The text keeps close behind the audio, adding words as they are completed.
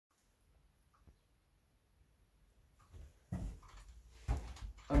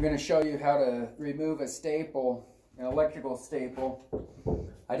I'm going to show you how to remove a staple, an electrical staple.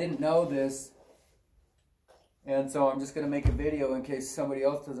 I didn't know this, and so I'm just going to make a video in case somebody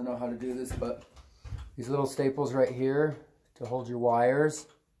else doesn't know how to do this. But these little staples right here to hold your wires,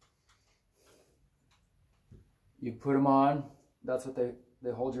 you put them on. That's what they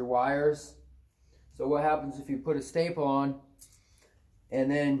hold your wires. So what happens if you put a staple on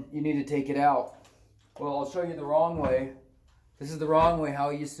and then you need to take it out? Well, I'll show you the wrong way. This is the wrong way how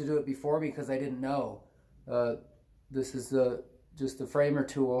I used to do it before because I didn't know. This is just a framer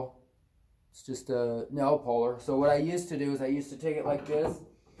tool. It's just a nail puller. So what I used to do is I used to take it like this.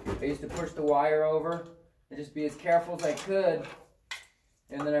 I used to push the wire over and just be as careful as I could.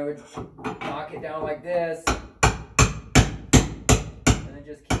 And then I would knock it down like this. And then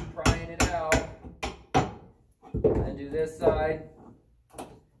just keep prying it out. And then do this side.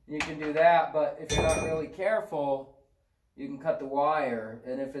 You can do that, but if you're not really careful, you can cut the wire.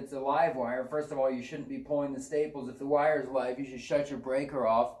 And if it's a live wire, first of all, you shouldn't be pulling the staples. If the wire is live, you should shut your breaker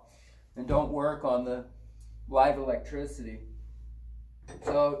off and don't work on the live electricity.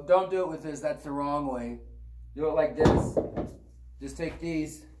 So don't do it with this. That's the wrong way. Do it like this. Just take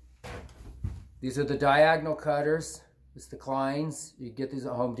these. These are the diagonal cutters. It's the Kleins. You get these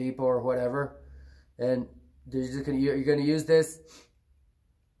at Home Depot or whatever. And you're going to use this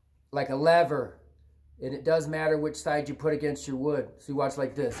like a lever. And it does matter which side you put against your wood. So you watch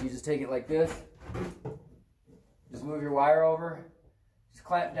like this. You just take it like this. Just move your wire over. Just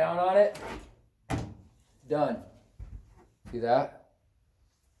clamp down on it. Done. See that?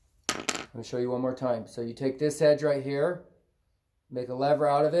 I'm going to show you one more time. So you take this edge right here. Make a lever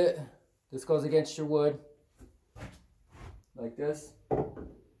out of it. This goes against your wood. Like this.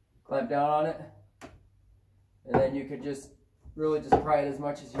 Clamp down on it. And then you can just really just pry it as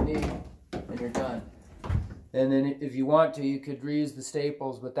much as you need. And you're done. And then if you want to, you could reuse the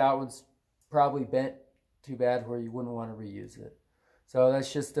staples, but that one's probably bent too bad where you wouldn't want to reuse it. So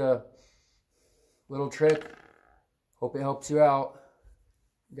that's just a little trick. Hope it helps you out.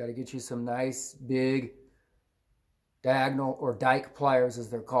 Got to get you some nice big diagonal or dike pliers as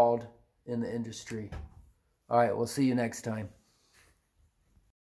they're called in the industry. All right, we'll see you next time.